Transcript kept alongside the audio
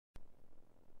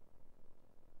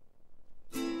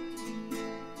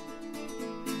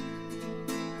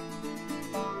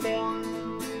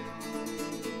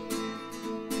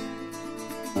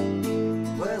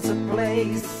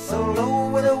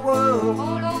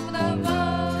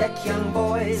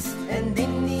boys and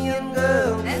Indian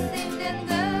girls,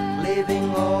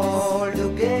 living all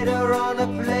together on a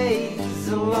place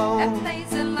alone.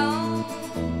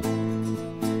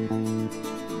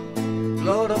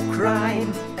 Lot of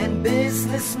crime and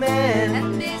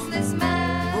businessmen,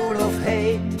 full of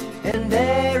hate and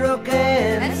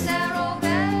arrogance.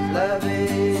 Love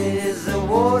is a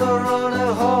water on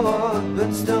a hot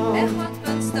burnt stone.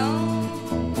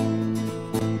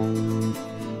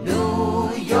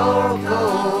 New York,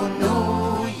 oh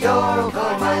New York,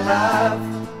 oh my love.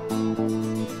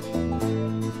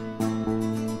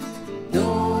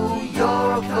 New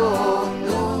York, oh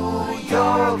New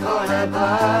York, all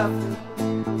above.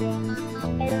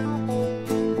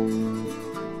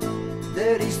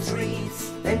 Dirty streets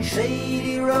and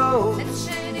shady roads,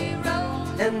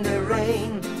 and the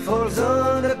rain falls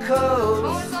on the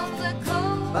coast.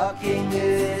 Barking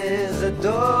is a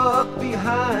dog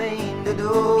behind the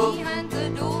door.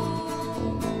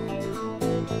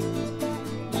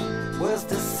 Where's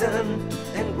the sun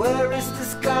and where is the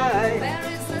sky?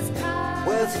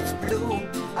 Where's its blue?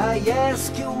 I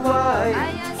ask you why.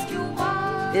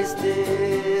 Is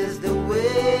this the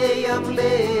way I'm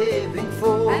living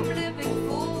for?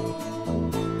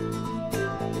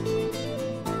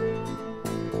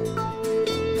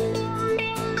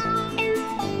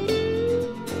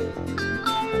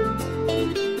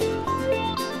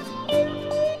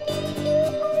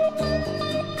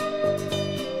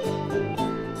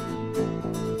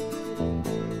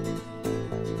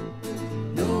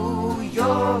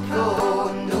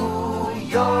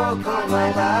 My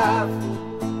love,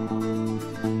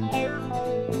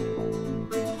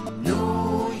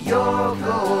 New York,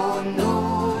 oh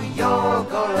New York,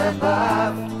 all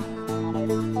above.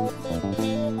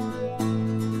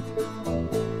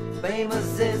 Famous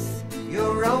is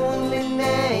your only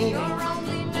name,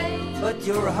 but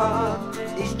your heart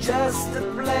is just a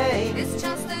blame.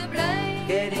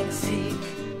 Getting sick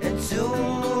and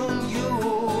soon you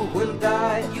will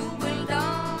die.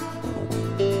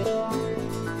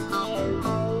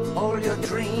 Your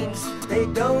dreams, they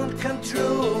don't come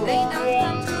true.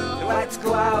 The lights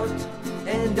go out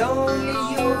and only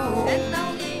you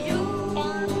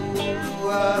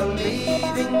are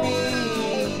leaving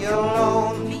me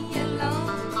alone.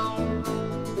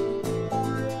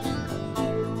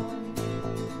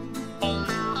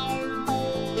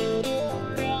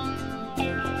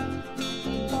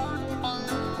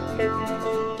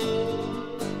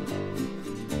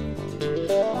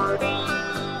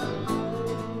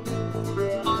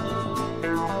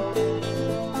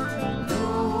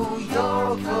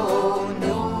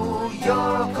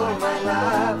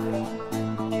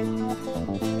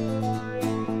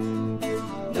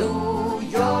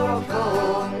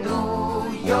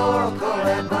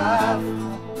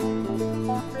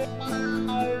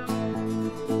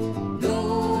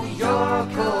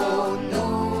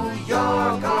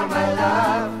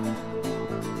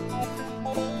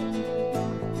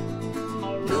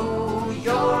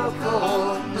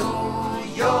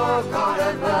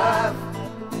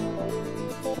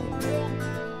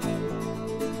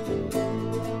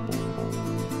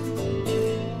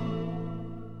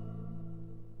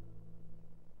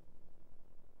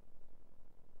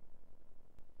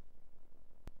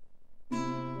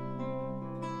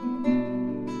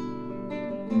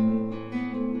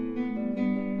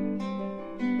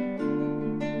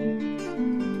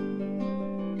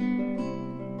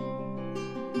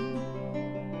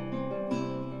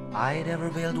 I'd ever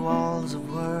build walls of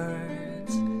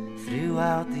words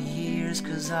throughout the years,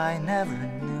 'cause I never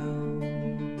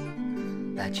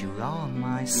knew that you're on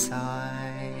my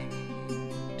side.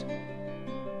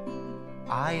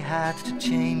 I had to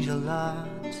change a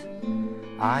lot.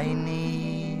 I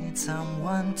need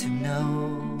someone to know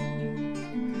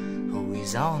who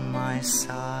is on my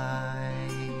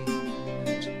side.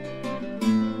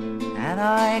 And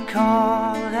I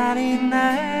called any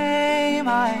name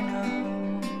I know,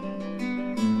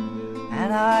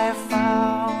 and I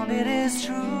found it is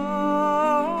true.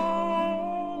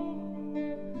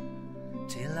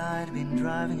 Till I'd been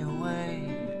driving away,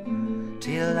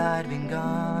 till I'd been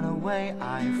gone away,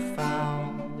 I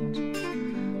found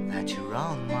that you're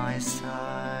on my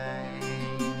side.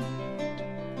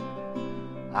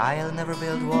 I'll never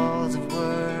build walls of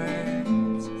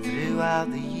words throughout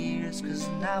the years, 'cause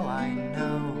now I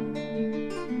know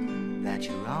that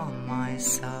you're on my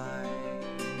side.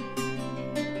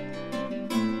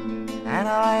 And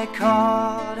I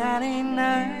called any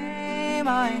name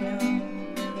I knew,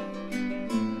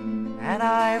 and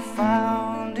I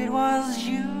found it was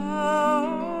you.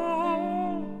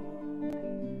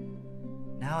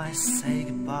 Now I say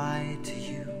goodbye to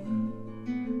you,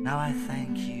 Now I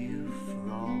thank you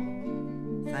for all.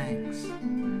 Thanks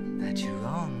that you're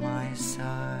on my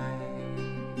side.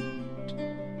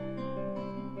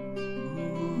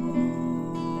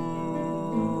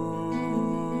 Ooh,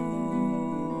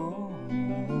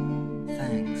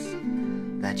 thanks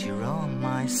that you're on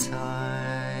my side.